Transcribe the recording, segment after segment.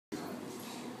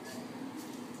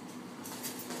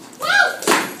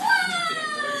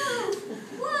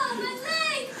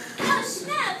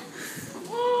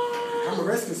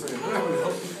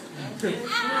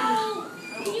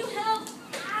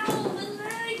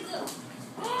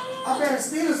I bet a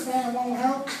Steelers fan won't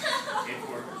help.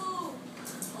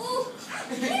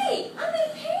 Hey, I'm in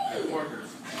pain.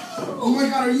 Oh my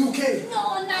God, are you okay? No,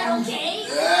 I'm not okay.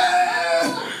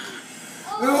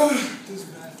 This is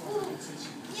bad for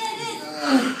conversation. Yeah,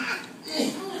 it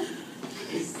is.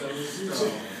 He's so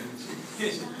strong.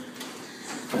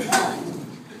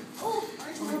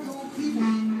 Aren't you helping old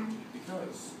people?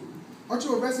 Because. Aren't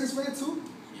you a Redskins fan too?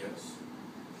 Yes.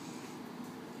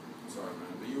 Sorry,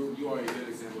 man. But you are a good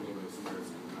example of some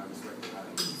person, and I respect that.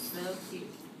 So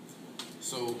cute.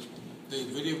 So, the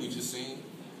video we just seen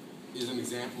is an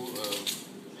example of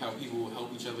how people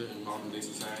help each other in modern day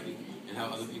society and how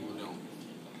other people don't.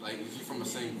 Like, if you're from the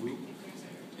same group,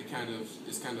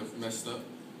 it's kind of messed up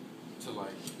to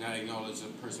like not acknowledge a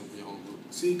person from your own group.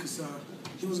 See, because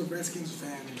he was a Redskins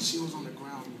fan and she was on the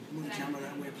ground. Move the camera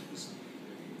that way, please.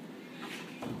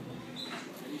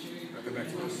 Go back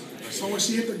to us. So when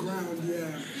she hit the ground,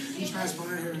 yeah, he passed by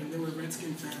her and they were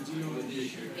Redskin fans, you know.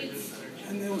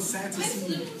 And it was sad to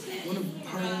see one of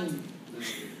her own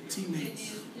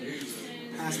teammates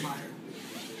pass by her.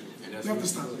 And that's You have to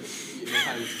stop. That's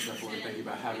how you disrespectful and thank you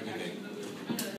about having a day.